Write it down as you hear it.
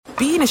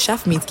being a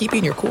chef means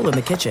keeping your cool in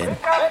the kitchen.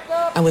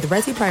 And with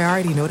Resi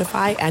Priority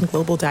Notify and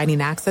Global Dining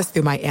Access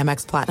through my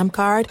Amex Platinum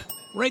card,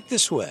 right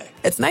this way.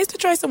 It's nice to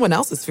try someone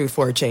else's food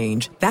for a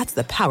change. That's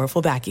the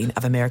powerful backing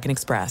of American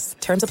Express.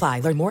 Terms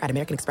apply. Learn more at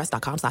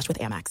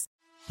americanexpress.com/withAmex.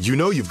 You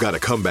know you've got a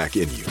comeback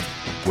in you.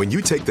 When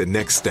you take the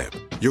next step,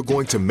 you're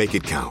going to make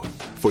it count.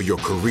 For your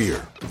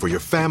career, for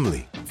your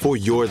family, for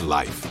your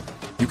life.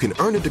 You can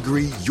earn a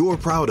degree you're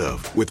proud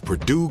of with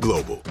Purdue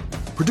Global.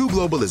 Purdue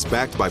Global is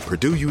backed by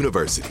Purdue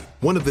University,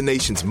 one of the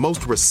nation's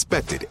most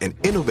respected and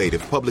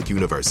innovative public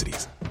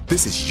universities.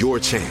 This is your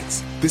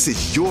chance. This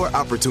is your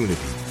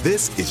opportunity.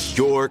 This is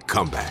your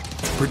comeback.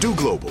 Purdue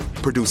Global,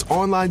 Purdue's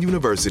online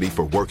university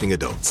for working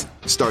adults.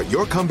 Start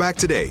your comeback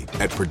today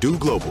at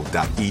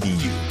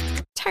purdueglobal.edu.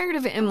 Tired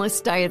of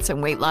endless diets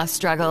and weight loss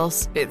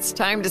struggles? It's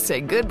time to say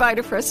goodbye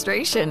to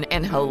frustration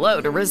and hello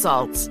to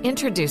results.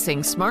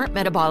 Introducing Smart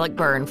Metabolic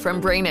Burn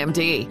from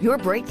BrainMD, your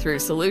breakthrough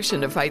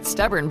solution to fight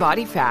stubborn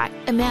body fat.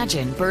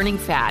 Imagine burning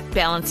fat,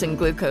 balancing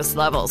glucose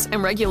levels,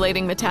 and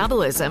regulating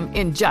metabolism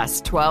in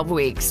just 12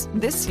 weeks.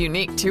 This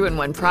unique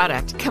 2-in-1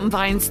 product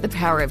combines the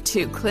power of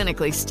 2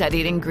 clinically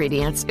studied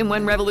ingredients in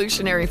one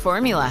revolutionary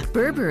formula.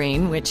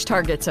 Berberine, which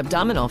targets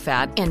abdominal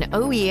fat, and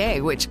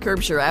OEA, which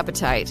curbs your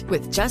appetite.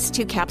 With just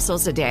 2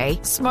 capsules a day,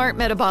 Smart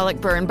Metabolic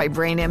Burn by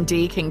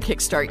BrainMD can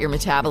kickstart your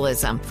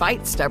metabolism,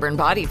 fight stubborn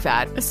body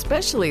fat,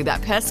 especially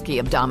that pesky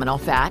abdominal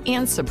fat,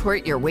 and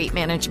support your weight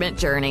management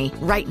journey.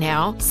 Right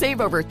now, save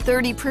over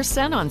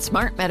 30% on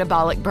Smart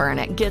Metabolic Burn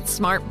at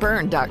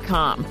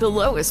GetSmartBurn.com. The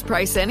lowest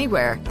price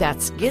anywhere.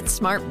 That's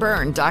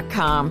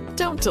GetSmartBurn.com.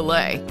 Don't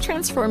delay.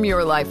 Transform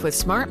your life with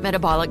Smart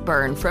Metabolic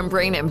Burn from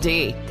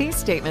BrainMD. These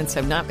statements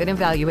have not been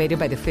evaluated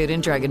by the Food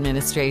and Drug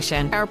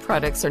Administration. Our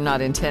products are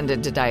not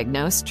intended to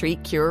diagnose,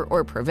 treat, cure,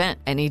 or prevent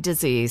any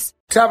disease.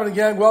 What's happening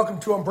again? Welcome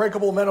to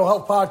Unbreakable Mental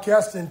Health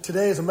Podcast, and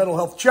today is a mental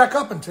health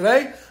checkup, and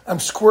today I'm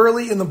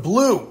squarely in the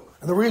blue.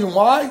 And the reason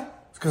why is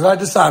because I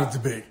decided to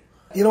be.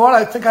 You know what?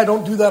 I think I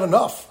don't do that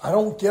enough. I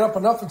don't get up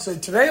enough and say,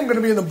 today I'm going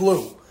to be in the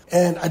blue.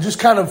 And I just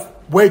kind of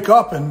wake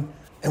up and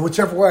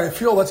whichever way I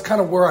feel, that's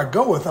kind of where I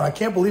go with it. I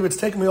can't believe it's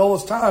taken me all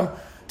this time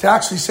to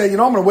actually say, I'm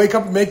going to wake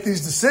up and make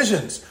these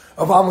decisions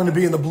of I'm going to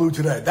be in the blue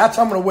today. That's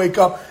how I'm going to wake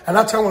up, and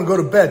that's how I'm going to go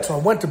to bed. So I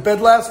went to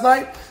bed last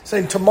night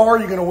saying, tomorrow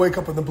you're going to wake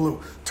up in the blue.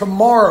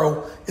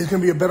 Tomorrow is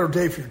going to be a better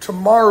day for you.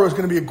 Tomorrow is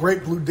going to be a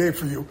great blue day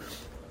for you.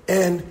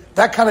 And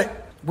that kind of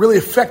really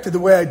affected the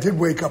way I did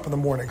wake up in the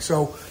morning.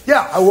 So,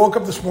 yeah, I woke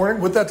up this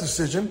morning with that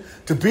decision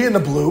to be in the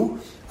blue.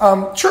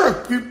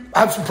 Sure, you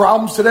have some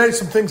problems today,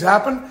 some things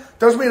happen.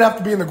 Doesn't mean I have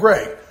to be in the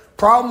gray.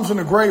 Problems in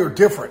the gray are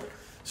different.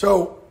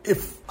 So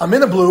if I'm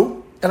in the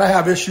blue and I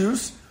have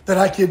issues, then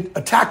I could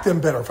attack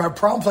them better. If I have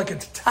problems, I could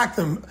attack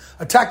them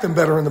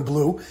better in the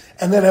blue.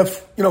 And then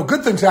if,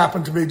 good things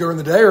happen to me during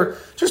the day or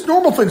just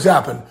normal things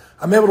happen,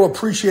 I'm able to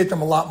appreciate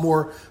them a lot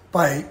more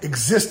by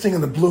existing in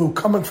the blue,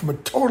 coming from a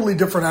totally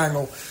different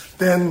angle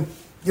than,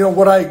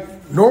 what I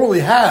normally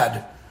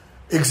had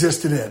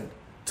existed in.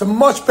 It's a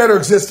much better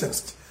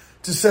existence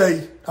to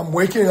say I'm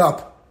waking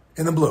up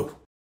in the blue.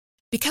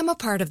 Become a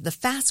part of the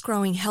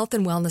fast-growing health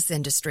and wellness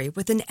industry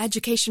with an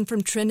education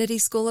from Trinity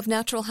School of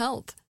Natural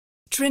Health.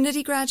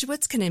 Trinity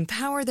graduates can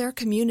empower their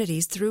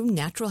communities through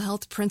natural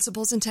health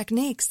principles and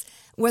techniques,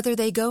 whether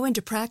they go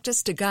into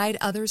practice to guide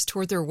others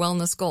toward their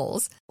wellness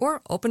goals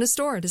or open a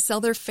store to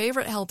sell their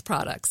favorite health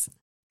products.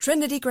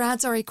 Trinity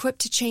grads are equipped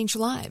to change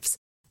lives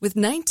with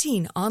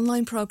 19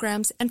 online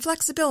programs and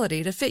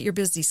flexibility to fit your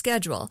busy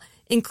schedule,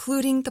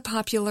 including the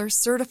popular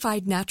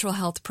Certified Natural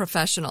Health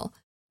Professional.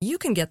 You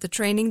can get the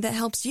training that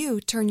helps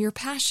you turn your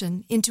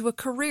passion into a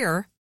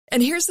career.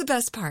 And here's the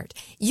best part.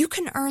 You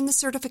can earn the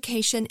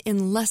certification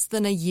in less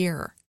than a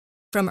year.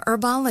 From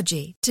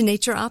herbology to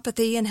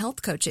naturopathy and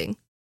health coaching,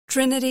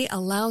 Trinity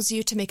allows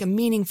you to make a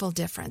meaningful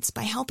difference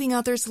by helping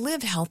others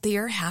live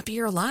healthier,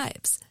 happier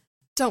lives.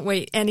 Don't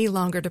wait any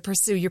longer to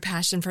pursue your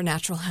passion for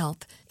natural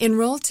health.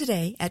 Enroll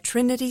today at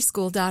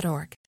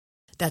trinityschool.org.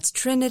 That's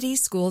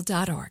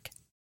trinityschool.org.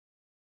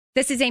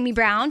 This is Amy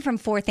Brown from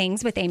 4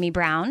 Things with Amy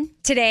Brown.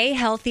 Today,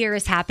 Healthier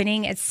is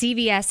happening at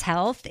CVS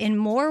Health in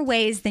more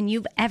ways than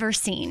you've ever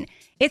seen.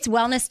 It's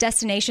wellness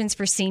destinations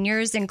for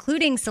seniors,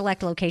 including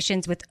select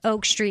locations with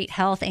Oak Street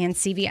Health and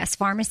CVS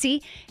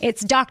Pharmacy.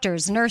 It's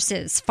doctors,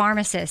 nurses,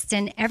 pharmacists,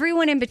 and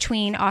everyone in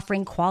between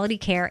offering quality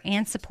care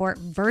and support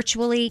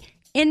virtually,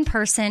 in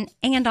person,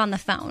 and on the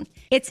phone.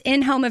 It's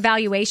in-home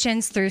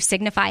evaluations through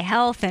Signify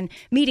Health and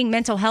meeting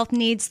mental health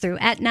needs through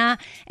Aetna.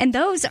 And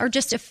those are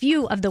just a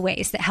few of the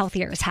ways that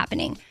Healthier is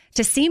happening.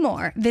 To see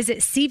more,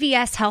 visit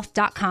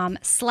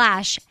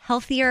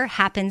cvshealth.com/healthier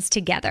happens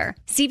together.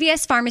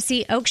 CVS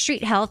Pharmacy, Oak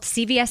Street Health,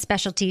 CVS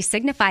Specialty,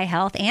 Signify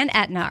Health, and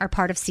Aetna are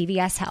part of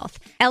CVS Health.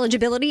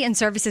 Eligibility and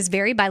services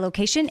vary by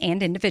location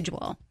and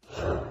individual.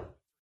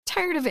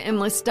 Tired of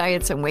endless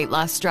diets and weight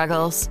loss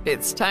struggles?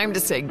 It's time to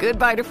say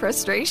goodbye to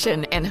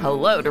frustration and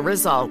hello to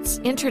results.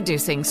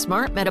 Introducing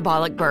Smart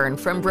Metabolic Burn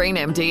from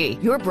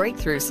BrainMD, your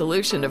breakthrough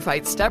solution to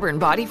fight stubborn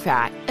body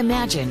fat.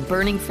 Imagine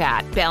burning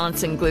fat,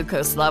 balancing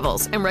glucose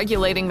levels, and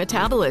regulating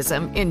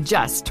metabolism in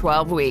just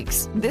 12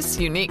 weeks. This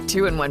unique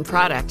 2-in-1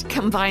 product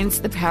combines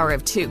the power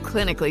of 2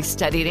 clinically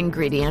studied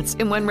ingredients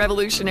in one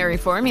revolutionary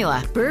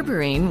formula.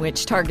 Berberine,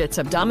 which targets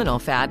abdominal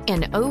fat,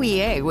 and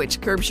OEA,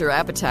 which curbs your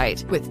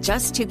appetite. With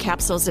just 2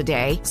 capsules a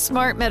day,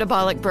 Smart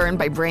Metabolic Burn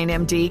by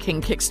BrainMD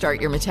can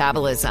kickstart your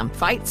metabolism,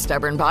 fight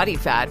stubborn body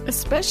fat,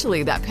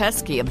 especially that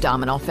pesky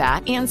abdominal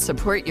fat, and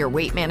support your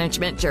weight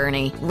management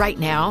journey. Right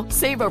now,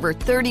 save over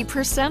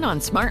 30% on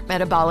Smart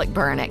Metabolic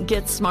Burn at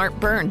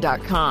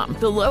GetSmartBurn.com.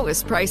 The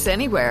lowest price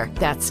anywhere.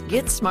 That's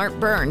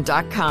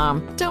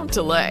GetSmartBurn.com. Don't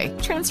delay.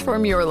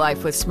 Transform your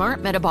life with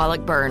Smart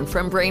Metabolic Burn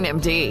from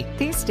BrainMD.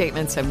 These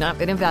statements have not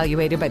been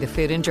evaluated by the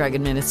Food and Drug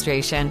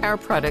Administration. Our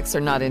products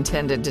are not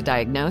intended to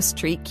diagnose,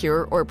 treat,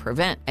 cure, or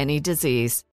prevent any disease.